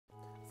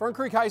Fern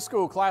Creek High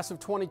School, class of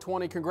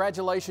 2020,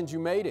 congratulations, you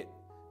made it.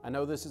 I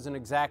know this isn't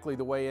exactly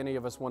the way any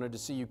of us wanted to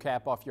see you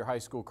cap off your high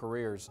school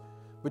careers,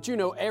 but you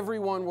know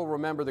everyone will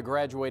remember the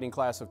graduating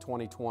class of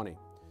 2020.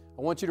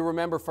 I want you to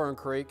remember, Fern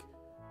Creek,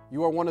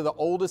 you are one of the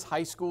oldest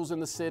high schools in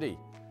the city.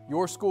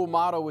 Your school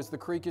motto is "The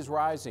Creek is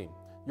Rising."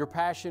 Your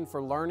passion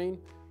for learning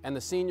and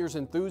the seniors'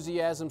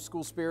 enthusiasm,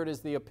 school spirit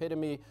is the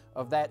epitome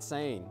of that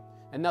saying.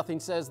 And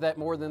nothing says that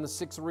more than the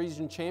 6th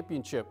Region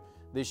Championship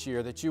this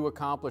year that you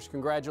accomplished.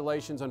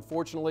 Congratulations.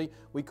 Unfortunately,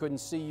 we couldn't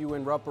see you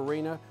in Rupp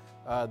Arena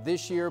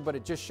this year, but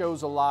it just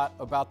shows a lot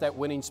about that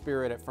winning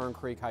spirit at Fern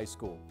Creek High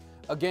School.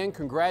 Again,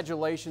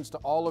 congratulations to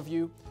all of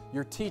you.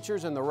 Your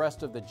teachers and the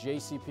rest of the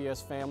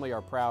JCPS family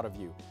are proud of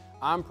you.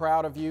 I'm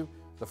proud of you.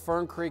 The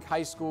Fern Creek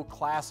High School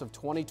class of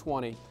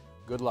 2020,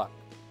 good luck.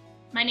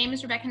 My name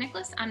is Rebecca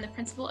Nicholas. I'm the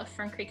principal of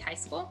Fern Creek High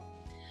School.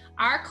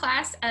 Our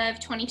class of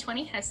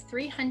 2020 has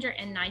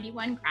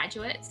 391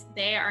 graduates.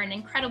 They are an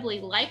incredibly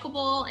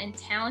likable and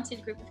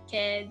talented group of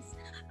kids.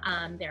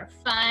 They're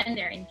fun,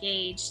 they're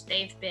engaged,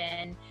 they've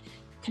been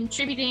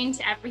contributing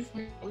to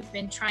everything that we've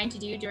been trying to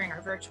do during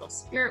our virtual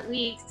spirit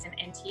weeks and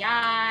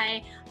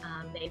NTI.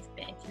 They've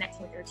been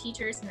connecting with their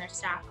teachers and their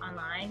staff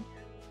online.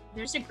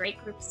 There's a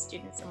great group of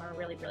students and we're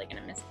really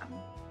gonna miss them.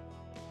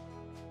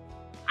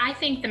 I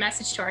think the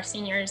message to our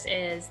seniors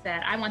is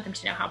that I want them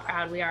to know how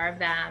proud we are of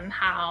them,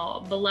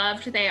 how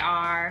beloved they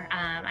are.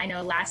 I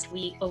know last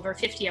week over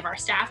 50 of our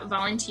staff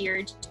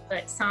volunteered to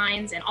put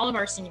signs in all of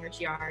our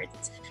seniors'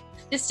 yards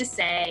just to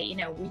say, you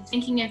know, we're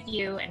thinking of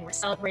you and we're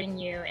celebrating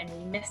you and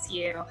we miss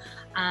you.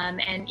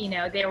 And, you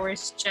know, there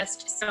was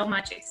just so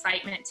much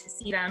excitement to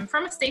see them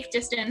from a safe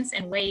distance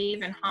and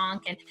wave and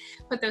honk and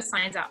put those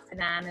signs out for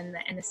them.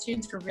 And the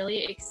students were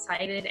really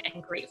excited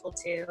and grateful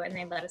too. And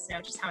they let us know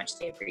just how much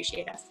they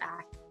appreciate us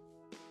back.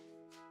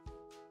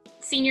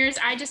 Seniors,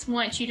 I just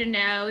want you to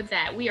know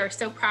that we are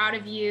so proud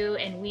of you,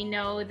 and we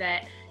know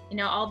that, you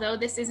know, although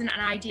this isn't an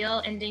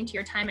ideal ending to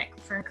your time at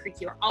Fern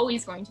Creek, you are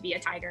always going to be a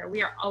Tiger.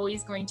 We are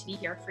always going to be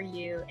here for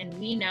you, and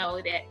we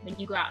know that when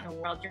you go out in the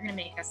world, you're going to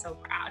make us so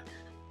proud.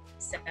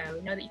 So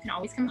know that you can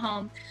always come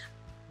home,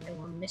 and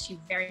we'll miss you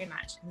very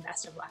much, and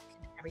best of luck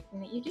in everything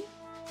that you do.